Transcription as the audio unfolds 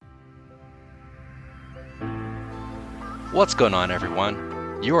What's going on,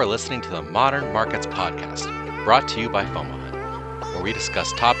 everyone? You are listening to the Modern Markets Podcast, brought to you by FOMO Hunt, where we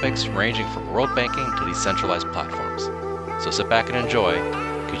discuss topics ranging from world banking to decentralized platforms. So sit back and enjoy,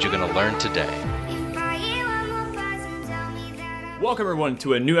 because you're going to learn today. Welcome everyone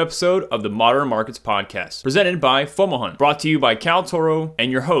to a new episode of the Modern Markets Podcast, presented by FOMO Hunt, brought to you by Cal Toro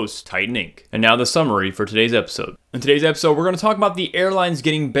and your host, Titan Inc. And now the summary for today's episode. In today's episode, we're going to talk about the airlines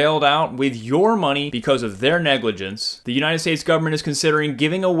getting bailed out with your money because of their negligence. The United States government is considering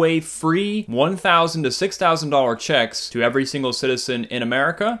giving away free $1,000 to $6,000 checks to every single citizen in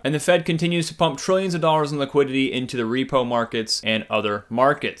America. And the Fed continues to pump trillions of dollars in liquidity into the repo markets and other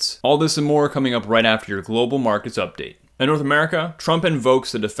markets. All this and more coming up right after your global markets update. In North America, Trump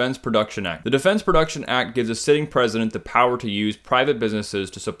invokes the Defense Production Act. The Defense Production Act gives a sitting president the power to use private businesses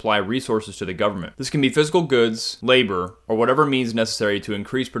to supply resources to the government. This can be physical goods, labor, or whatever means necessary to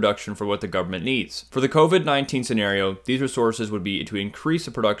increase production for what the government needs. For the COVID-19 scenario, these resources would be to increase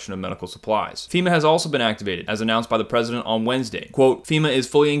the production of medical supplies. FEMA has also been activated, as announced by the president on Wednesday. Quote, FEMA is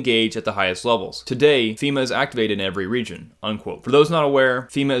fully engaged at the highest levels. Today, FEMA is activated in every region, unquote. For those not aware,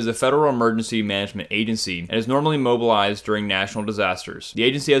 FEMA is a federal emergency management agency and is normally mobilized during national disasters. The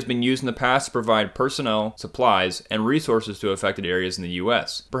agency has been used in the past to provide personnel, supplies, and resources to affected areas in the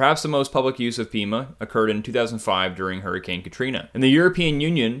U.S. Perhaps the most public use of FEMA occurred in 2005 during Hurricane Katrina. In the European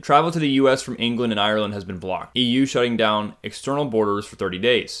Union, travel to the U.S. from England and Ireland has been blocked, EU shutting down external borders for 30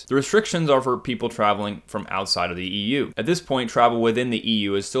 days. The restrictions are for people traveling from outside of the EU. At this point, travel within the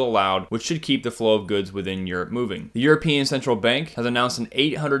EU is still allowed, which should keep the flow of goods within Europe moving. The European Central Bank has announced an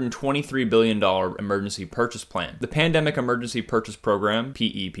 $823 billion emergency purchase plan. The Pandemic Emergency Purchase Program,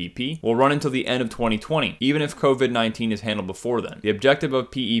 PEPP, will run until the end of 2020, even if COVID-19 is handled before then. The objective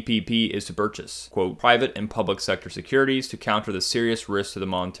of PEPP is to purchase, quote, private and public sector securities to counter the serious risks to the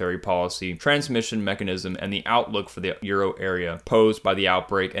monetary policy, transmission mechanism, and the outlook for the euro area posed by the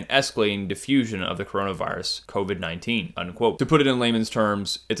outbreak and escalating diffusion of the coronavirus, COVID-19, unquote. To put it in layman's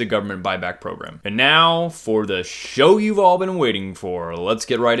terms, it's a government buyback program. And now for the show you've all been waiting for. Let's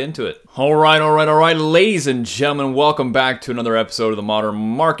get right into it. All right, ladies and gentlemen, welcome back to another episode of the Modern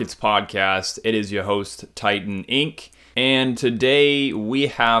Markets Podcast. It is your host, Titan Inc. And today we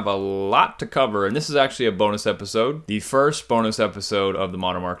have a lot to cover, and this is actually a bonus episode, the first bonus episode of the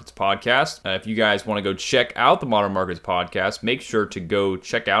Modern Markets Podcast. If you guys want to go check out the Modern Markets Podcast, make sure to go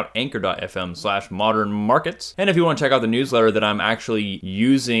check out anchor.fm/Modern Markets. And if you want to check out the newsletter that I'm actually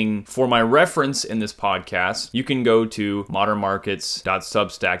using for my reference in this podcast, you can go to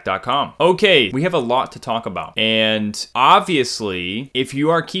modernmarkets.substack.com. Okay, we have a lot to talk about. And obviously, if you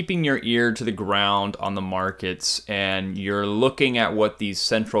are keeping your ear to the ground on the markets and you're looking at what these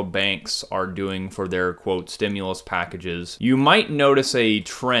central banks are doing for their, quote, stimulus packages, you might notice a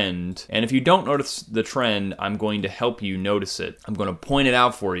trend. And if you don't notice the trend, I'm going to help you notice it. I'm going to point it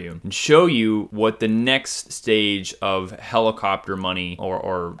out for you and show you what the next stage of helicopter money,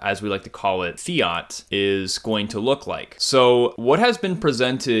 or as we like to call it, fiat, is going to look like. So what has been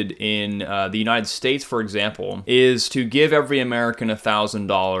presented in the United States, for example, is to give every American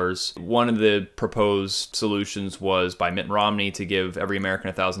 $1,000. One of the proposed solutions was by Mitt Romney to give every American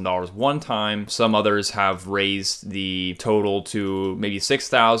 $1,000 one time. Some others have raised the total to maybe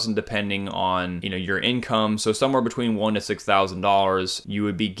 $6,000 depending on your income. So somewhere between $1,000 to $6,000 you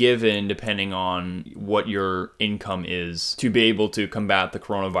would be given depending on what your income is to be able to combat the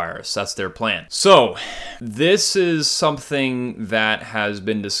coronavirus. That's their plan. So this is something that has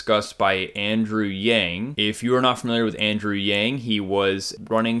been discussed by Andrew Yang. If you are not familiar with Andrew Yang, he was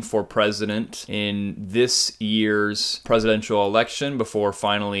running for president in this year's presidential election before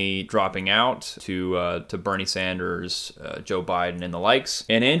finally dropping out to Bernie Sanders, Joe Biden, and the likes.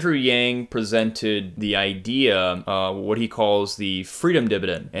 And Andrew Yang presented the idea, what he calls the freedom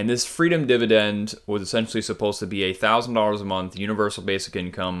dividend. And this freedom dividend was essentially supposed to be $1,000 a month, universal basic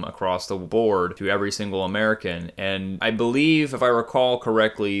income across the board to every single American. And I believe, if I recall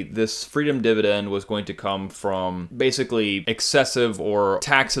correctly, this freedom dividend was going to come from basically excessive or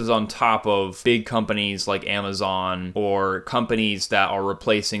taxes on top of big companies like Amazon or companies that are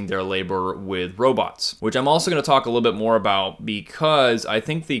replacing their labor with robots, which I'm also going to talk a little bit more about because I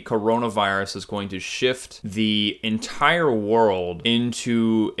think the coronavirus is going to shift the entire world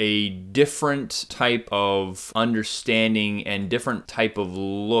into a different type of understanding and different type of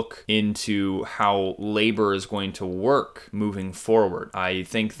look into how labor is going to work moving forward. I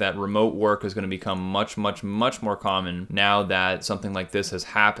think that remote work is going to become much more common now that something like this has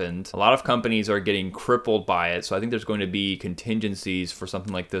happened. A lot of companies are getting crippled by it, so I think there's going to be contingencies for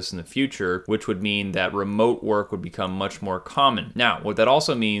something like this in the future, which would mean that remote work would become much more common. Now, what that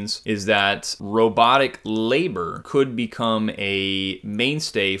also means is that robotic labor could become a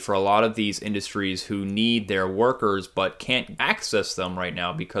mainstay for a lot of these industries who need their workers but can't access them right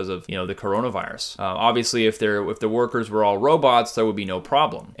now because of, the coronavirus. Obviously, if the workers were all robots, there would be no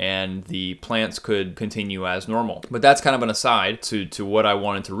problem, and the plants could continue as normal. But that's kind of an aside to what I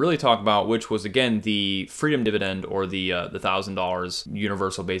wanted to really talk about, which was, again, the freedom dividend, or the $1,000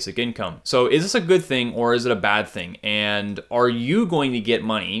 universal basic income. So is this a good thing or is it a bad thing? And are you going to get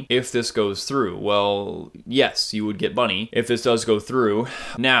money if this goes through? Well, yes, you would get money if this does go through.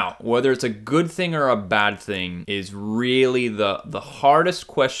 Now, whether it's a good thing or a bad thing is really the hardest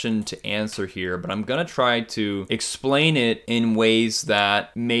question to answer here, but I'm going to try to explain it in ways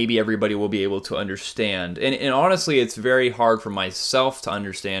that maybe everybody will be able to understand. And honestly, it's very hard for myself to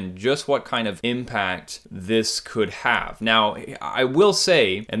understand just what kind of impact this could have. Now, I will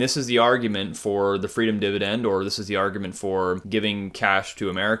say, and this is the argument for the freedom dividend, or this is the argument for giving cash to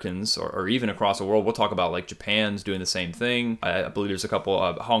Americans, or even across the world. We'll talk about like Japan's doing the same thing. I believe there's a couple.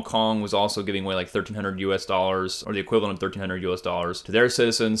 Hong Kong was also giving away like $1,300, or the equivalent of $1,300 to their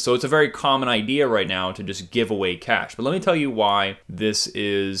citizens. So it's a very common idea right now to just give away cash. But let me tell you why this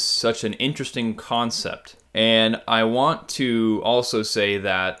is such an interesting concept. And I want to also say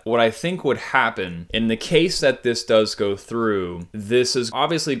that what I think would happen in the case that this does go through, this is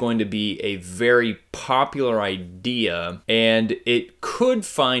obviously going to be a very popular idea, and it could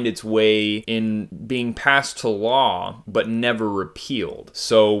find its way in being passed to law, but never repealed.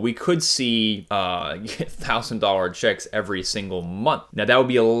 So we could see $1,000 checks every single month. Now, that would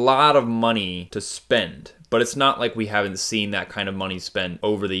be a lot of money to spend. But it's not like we haven't seen that kind of money spent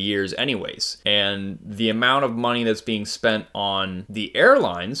over the years anyways. And the amount of money that's being spent on the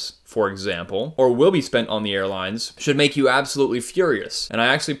airlines, for example, or will be spent on the airlines, should make you absolutely furious. And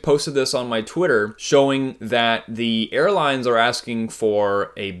I actually posted this on my Twitter showing that the airlines are asking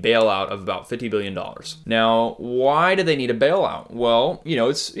for a bailout of about $50 billion. Now, why do they need a bailout? Well,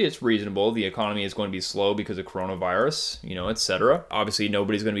 it's reasonable. The economy is going to be slow because of coronavirus, etc. Obviously,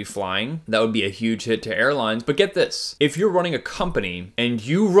 nobody's going to be flying. That would be a huge hit to airlines. But get this, if you're running a company and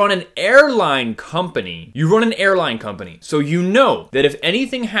you run an airline company, so you know that if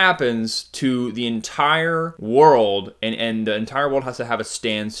anything happens to the entire world and the entire world has to have a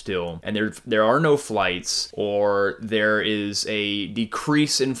standstill, and there are no flights, or there is a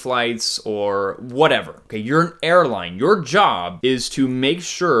decrease in flights, or whatever. Okay, you're an airline. Your job is to make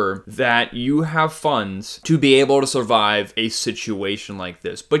sure that you have funds to be able to survive a situation like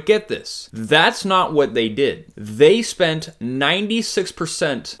this. But get this, that's not what they did. They spent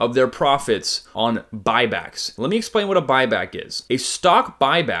 96% of their profits on buybacks. Let me explain what a buyback is. A stock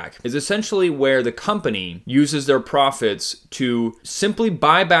buyback is essentially where the company uses their profits to simply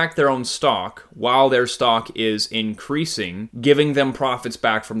buy back their own stock while their stock is increasing, giving them profits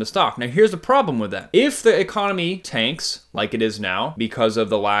back from the stock. Now, here's the problem with that. If the economy tanks, like it is now, because of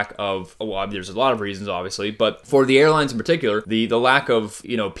the lack of, there's a lot of reasons, obviously, but for the airlines in particular, the lack of,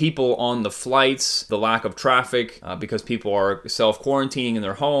 people on the flights, the lack of traffic, because people are self-quarantining in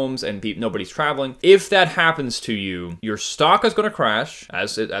their homes and nobody's traveling. If that happens to you, your stock is going to crash,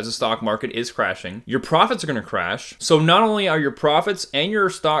 as the stock market is crashing. Your profits are going to crash. So not only are your profits and your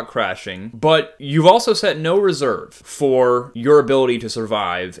stock crashing, but you've also set no reserve for your ability to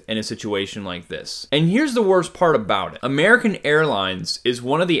survive in a situation like this. And here's the worst part about it. American Airlines is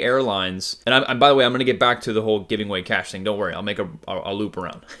one of the airlines, and by the way, I'm going to get back to the whole giving away cash thing. Don't worry, I'll make a loop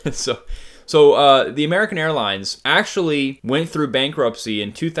around. So the American Airlines actually went through bankruptcy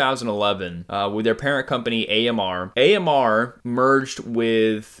in 2011 with their parent company, AMR. AMR merged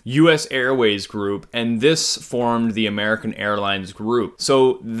with US Airways Group, and this formed the American Airlines Group.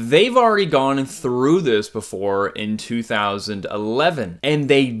 So they've already gone through this before in 2011, and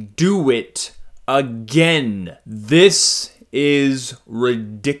they do it again. This is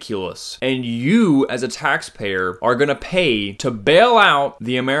ridiculous. And you, as a taxpayer, are going to pay to bail out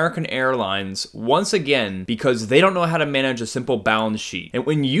the American Airlines once again because they don't know how to manage a simple balance sheet. And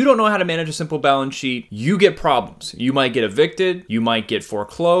when you don't know how to manage a simple balance sheet, you get problems. You might get evicted, you might get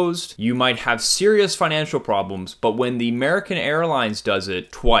foreclosed, you might have serious financial problems. But when the American Airlines does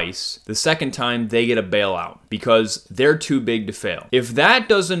it twice, the second time they get a bailout because they're too big to fail. If that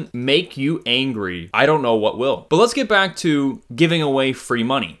doesn't make you angry, I don't know what will. But let's get back to giving away free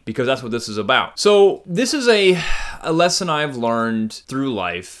money, because that's what this is about. So this is a lesson I've learned through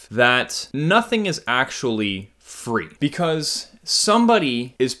life, that nothing is actually free, because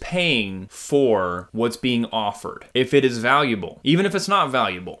somebody is paying for what's being offered. If it is valuable, even if it's not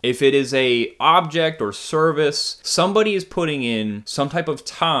valuable, if it is a object or service, somebody is putting in some type of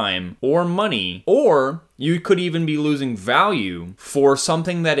time or money, or you could even be losing value for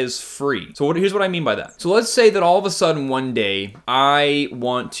something that is free. So here's what I mean by that. So let's say that all of a sudden one day I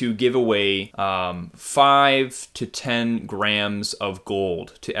want to give away 5 to 10 grams of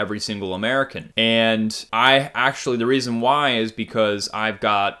gold to every single American. And the reason why is because I've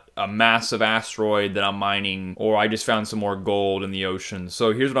got a massive asteroid that I'm mining, or I just found some more gold in the ocean.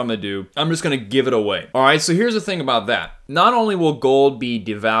 So here's what I'm going to do. I'm just going to give it away. All right, so here's the thing about that. Not only will gold be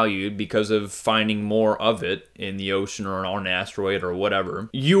devalued because of finding more of it in the ocean or on an asteroid or whatever,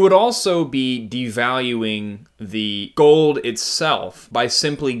 you would also be devaluing the gold itself by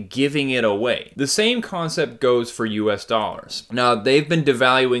simply giving it away. The same concept goes for US dollars. Now, they've been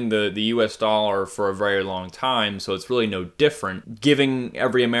devaluing the US dollar for a very long time, so it's really no different. Giving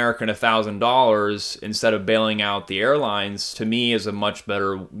every American $1,000 instead of bailing out the airlines, to me, is a much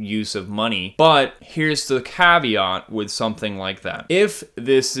better use of money. But here's the caveat with something like that. If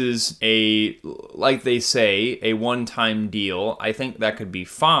this is like they say, a one-time deal, I think that could be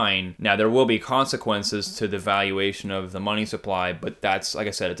fine. Now, there will be consequences to the valuation of the money supply, but that's, like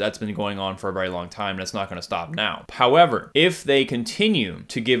I said, that's been going on for a very long time, and it's not going to stop now. However, if they continue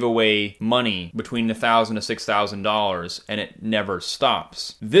to give away money between $1,000 to $6,000 and it never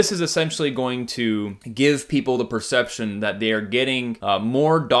stops, this is essentially going to give people the perception that they are getting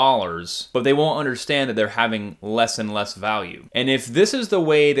more dollars, but they won't understand that they're having less and less value. And if this is the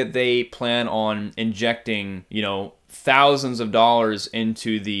way that they plan on injecting, thousands of dollars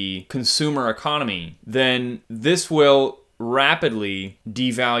into the consumer economy, then this will rapidly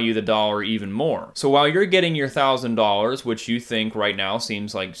devalue the dollar even more. So while you're getting your $1,000, which you think right now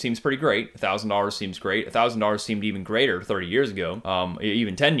seems pretty great, $1,000 seems great. $1,000 seemed even greater 30 years ago,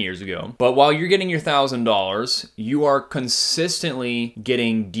 even 10 years ago. But while you're getting your $1,000, you are consistently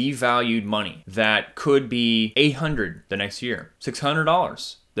getting devalued money that could be $800 the next year,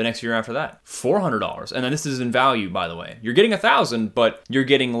 $600 the next year after that, $400. And then this is in value, by the way. You're getting $1,000, but you're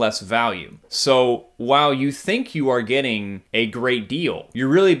getting less value. So while you think you are getting a great deal, you're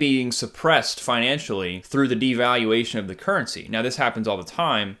really being suppressed financially through the devaluation of the currency. Now, this happens all the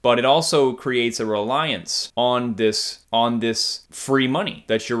time, but it also creates a reliance on this free money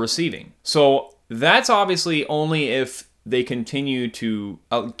that you're receiving. So that's obviously only if they continue to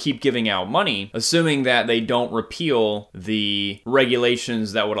keep giving out money, assuming that they don't repeal the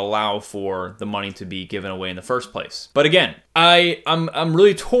regulations that would allow for the money to be given away in the first place. But again, I'm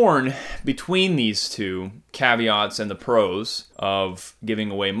really torn between these two caveats and the pros of giving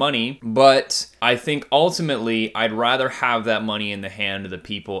away money, but I think ultimately I'd rather have that money in the hand of the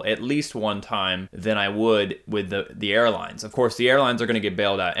people at least one time than I would with the airlines. Of course, the airlines are going to get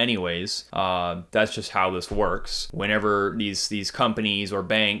bailed out anyways. That's just how this works. Whenever these companies or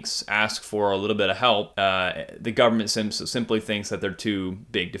banks ask for a little bit of help, the government simply thinks that they're too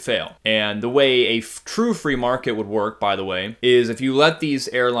big to fail. And the way a true free market would work, by the way, is if you let these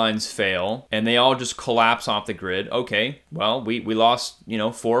airlines fail and they all just collapse off the grid, okay, well, we lost,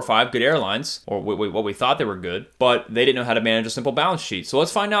 4 or 5 good airlines, or what we thought they were good, but they didn't know how to manage a simple balance sheet. So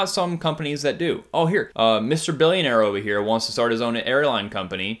let's find out some companies that do. Oh, here, Mr. Billionaire over here wants to start his own airline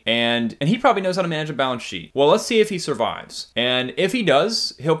company, and he probably knows how to manage a balance sheet. Well, let's see if he survives. And if he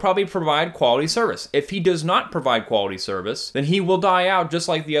does, he'll probably provide quality service. If he does not provide quality service, then he will die out just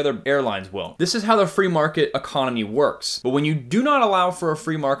like the other airlines will. This is how the free market economy works. But when you do not allow for a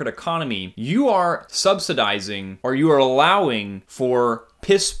free market economy, you are subsidizing, or you are allowing for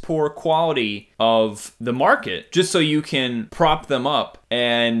piss poor quality of the market just so you can prop them up,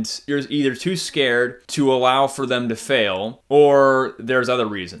 and you're either too scared to allow for them to fail, or there's other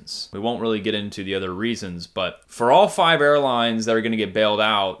reasons. We won't really get into the other reasons, but for all 5 airlines that are going to get bailed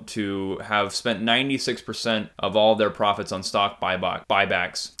out to have spent 96% of all their profits on stock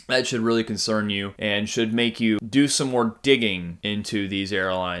buybacks, that should really concern you and should make you do some more digging into these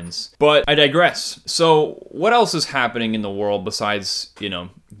airlines. But I digress. So what else is happening in the world besides,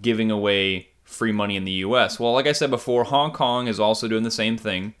 giving away free money in the US? Well, like I said before, Hong Kong is also doing the same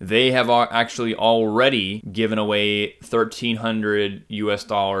thing. They have actually already given away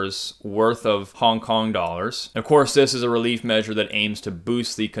 $1,300 worth of Hong Kong dollars. Of course, this is a relief measure that aims to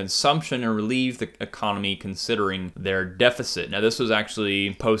boost the consumption and relieve the economy considering their deficit. Now, this was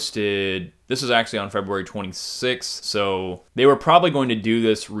actually posted... This was actually on February 26th, so they were probably going to do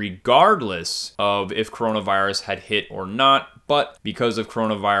this regardless of if coronavirus had hit or not, but because of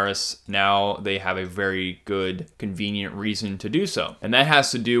coronavirus, now they have a very good, convenient reason to do so. And that has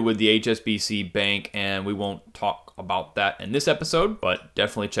to do with the HSBC Bank, and we won't talk about that in this episode, but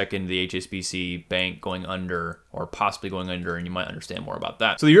definitely check into the HSBC Bank going under or possibly going under, and you might understand more about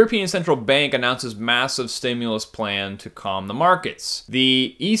that. So the European Central Bank announces massive stimulus plan to calm the markets.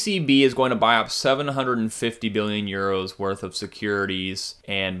 The ECB is going to buy up 750 billion euros worth of securities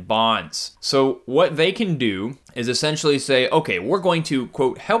and bonds. So what they can do is essentially say, okay, we're going to,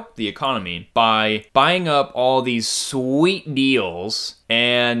 quote, help the economy by buying up all these sweet deals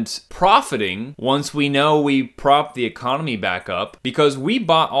and profiting once we know we prop the economy back up because we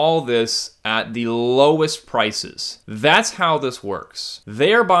bought all this at the lowest prices. That's how this works.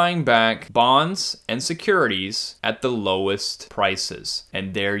 They are buying back bonds and securities at the lowest prices,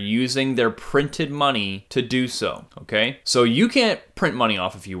 and they're using their printed money to do so, okay? So you can't print money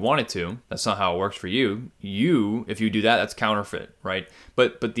off if you wanted to. That's not how it works for you. If you do that, that's counterfeit, right?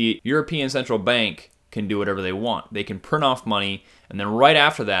 But the European Central Bank can do whatever they want. They can print off money, and then right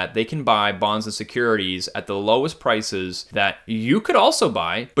after that, they can buy bonds and securities at the lowest prices that you could also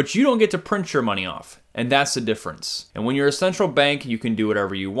buy, but you don't get to print your money off. And that's the difference. And when you're a central bank, you can do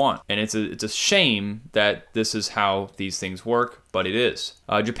whatever you want. And it's a shame that this is how these things work, but it is.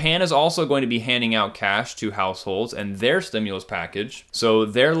 Japan is also going to be handing out cash to households and their stimulus package. So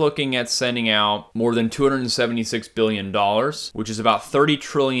they're looking at sending out more than $276 billion, which is about 30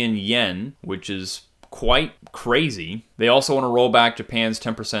 trillion yen, which is quite crazy. They also want to roll back Japan's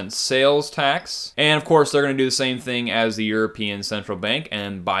 10% sales tax. And of course, they're going to do the same thing as the European Central Bank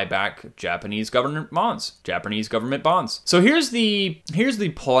and buy back Japanese government bonds. So here's the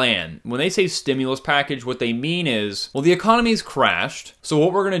plan. When they say stimulus package, what they mean is, well, the economy's crashed. So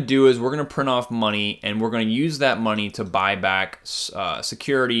what we're going to do is we're going to print off money and we're going to use that money to buy back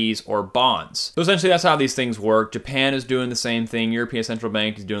securities or bonds. So essentially, that's how these things work. Japan is doing the same thing. European Central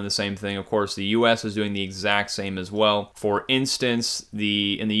Bank is doing the same thing. Of course, the U.S. is doing the exact same as well. For instance,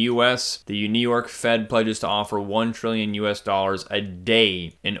 in the U.S., the New York Fed pledges to offer $1 trillion a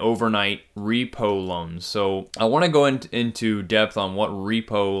day in overnight repo loans. So I want to go into depth on what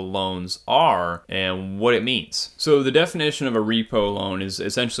repo loans are and what it means. So the definition of a repo loan is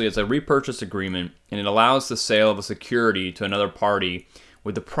essentially it's a repurchase agreement, and it allows the sale of a security to another party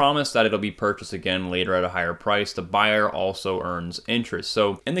with the promise that it'll be purchased again later at a higher price. The buyer also earns interest.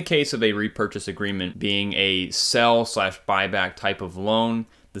 So in the case of a repurchase agreement being a sell/buyback type of loan,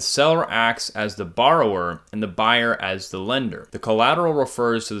 the seller acts as the borrower and the buyer as the lender. The collateral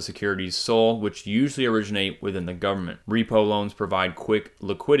refers to the securities sold, which usually originate within the government. Repo loans provide quick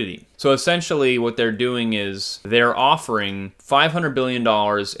liquidity. So essentially what they're doing is they're offering $500 billion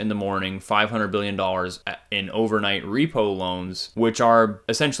in the morning, $500 billion in overnight repo loans, which are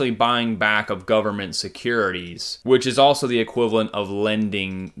essentially buying back of government securities, which is also the equivalent of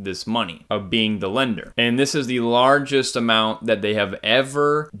lending this money, of being the lender. And this is the largest amount that they have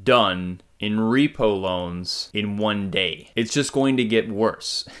ever done in repo loans in one day. It's just going to get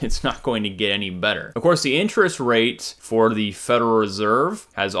worse. It's not going to get any better. Of course, the interest rate for the Federal Reserve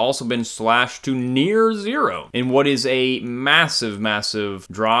has also been slashed to near zero in what is a massive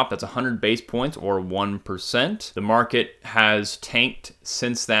drop. That's 100 base points or 1%. The market has tanked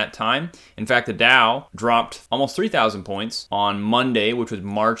since that time. In fact, the Dow dropped almost 3,000 points on Monday, which was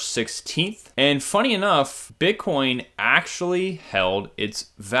March 16th. And funny enough, Bitcoin actually held its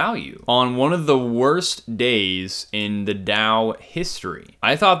value on one of the worst days in the Dow history.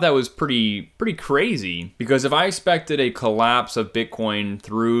 I thought that was pretty crazy, because if I expected a collapse of Bitcoin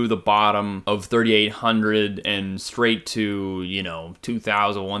through the bottom of 3,800 and straight to,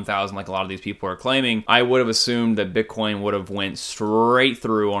 2,000, 1,000, like a lot of these people are claiming, I would have assumed that Bitcoin would have went straight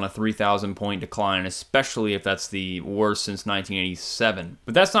through on a 3,000 point decline, especially if that's the worst since 1987.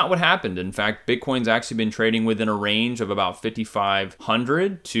 But that's not what happened. In fact, Bitcoin's actually been trading within a range of about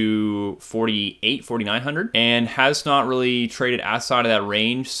 5,500 to 4,900 and has not really traded outside of that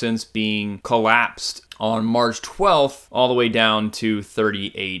range since being collapsed on March 12th, all the way down to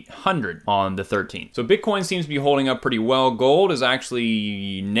 3,800 on the 13th. So Bitcoin seems to be holding up pretty well. Gold is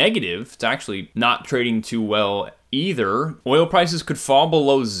actually negative. It's actually not trading too well either. Oil prices could fall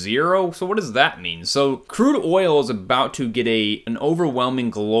below zero. So what does that mean? So crude oil is about to get an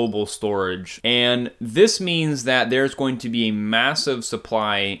overwhelming global storage. And this means that there's going to be a massive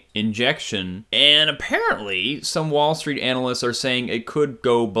supply injection. And apparently some Wall Street analysts are saying it could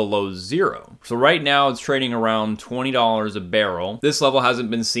go below zero. So right now it's trading around $20 a barrel. This level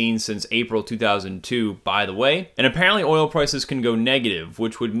hasn't been seen since April 2002, by the way. And apparently oil prices can go negative,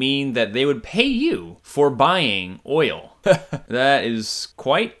 which would mean that they would pay you for buying oil. That is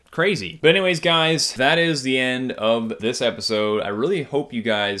quite crazy. But anyways, guys, that is the end of this episode. I really hope you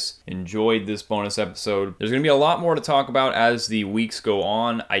guys enjoyed this bonus episode. There's going to be a lot more to talk about as the weeks go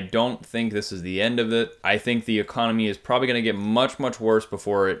on. I don't think this is the end of it. I think the economy is probably going to get much, much worse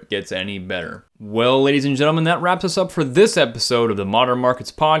before it gets any better. Well, ladies and gentlemen, that wraps us up for this episode of the Modern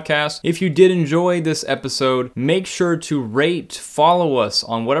Markets Podcast. If you did enjoy this episode, make sure to rate, follow us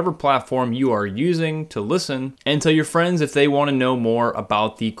on whatever platform you are using to listen, and tell your friends if they want to know more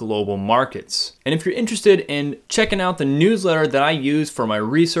about the global markets. And if you're interested in checking out the newsletter that I use for my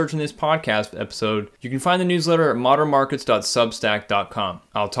research in this podcast episode, you can find the newsletter at modernmarkets.substack.com.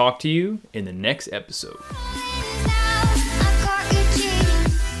 I'll talk to you in the next episode.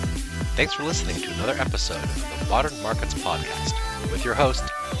 Thanks for listening to another episode of the Modern Markets Podcast with your host,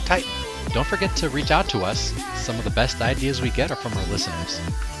 Titan. Don't forget to reach out to us. Some of the best ideas we get are from our listeners.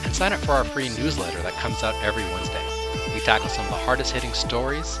 And sign up for our free newsletter that comes out every Wednesday. We tackle some of the hardest hitting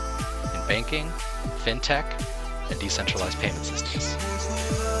stories in banking, fintech, and decentralized payment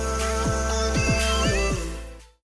systems.